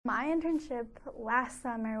my internship last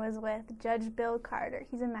summer was with Judge Bill Carter.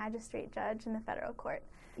 He's a magistrate judge in the federal court.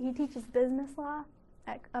 He teaches business law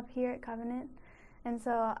up here at Covenant. And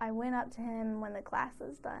so I went up to him when the class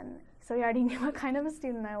was done. So he already knew what kind of a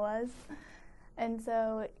student I was. And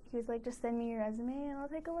so he was like, just send me your resume and I'll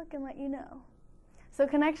take a look and let you know. So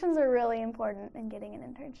connections are really important in getting an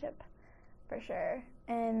internship, for sure.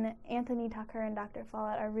 And Anthony Tucker and Dr.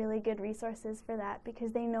 Follett are really good resources for that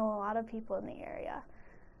because they know a lot of people in the area.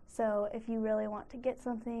 So if you really want to get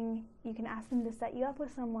something, you can ask them to set you up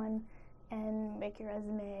with someone and make your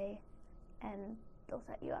resume, and they'll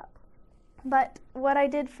set you up. But what I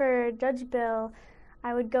did for Judge Bill,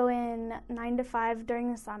 I would go in 9 to 5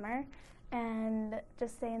 during the summer and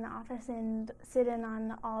just stay in the office and sit in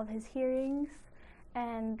on all of his hearings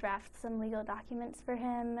and draft some legal documents for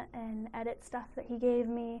him and edit stuff that he gave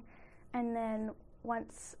me. And then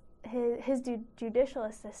once his judicial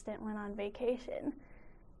assistant went on vacation,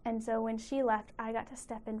 and so when she left, I got to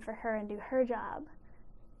step in for her and do her job.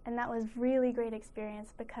 And that was really great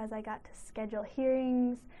experience because I got to schedule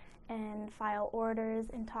hearings and file orders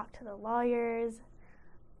and talk to the lawyers.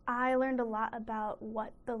 I learned a lot about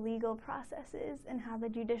what the legal process is and how the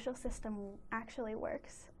judicial system actually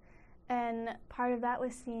works. And part of that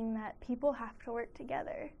was seeing that people have to work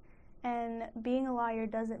together. And being a lawyer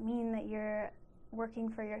doesn't mean that you're working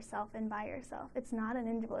for yourself and by yourself. It's not an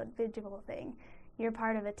individual thing. You're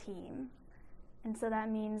part of a team. And so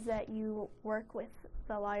that means that you work with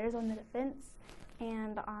the lawyers on the defense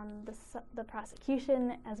and on the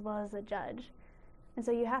prosecution as well as the judge. And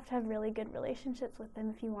so you have to have really good relationships with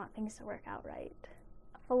them if you want things to work out right.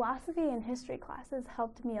 Philosophy and history classes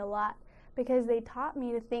helped me a lot because they taught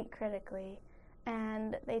me to think critically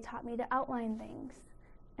and they taught me to outline things.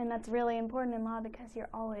 And that's really important in law because you're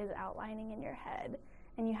always outlining in your head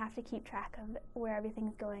and you have to keep track of where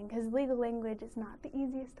everything's going because legal language is not the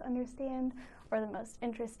easiest to understand or the most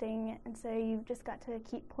interesting, and so you've just got to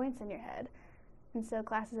keep points in your head. And so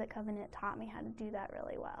classes at Covenant taught me how to do that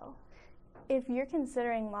really well. If you're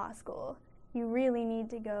considering law school, you really need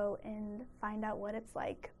to go and find out what it's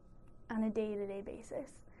like on a day-to-day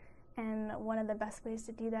basis. And one of the best ways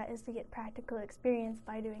to do that is to get practical experience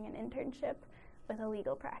by doing an internship with a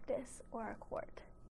legal practice or a court.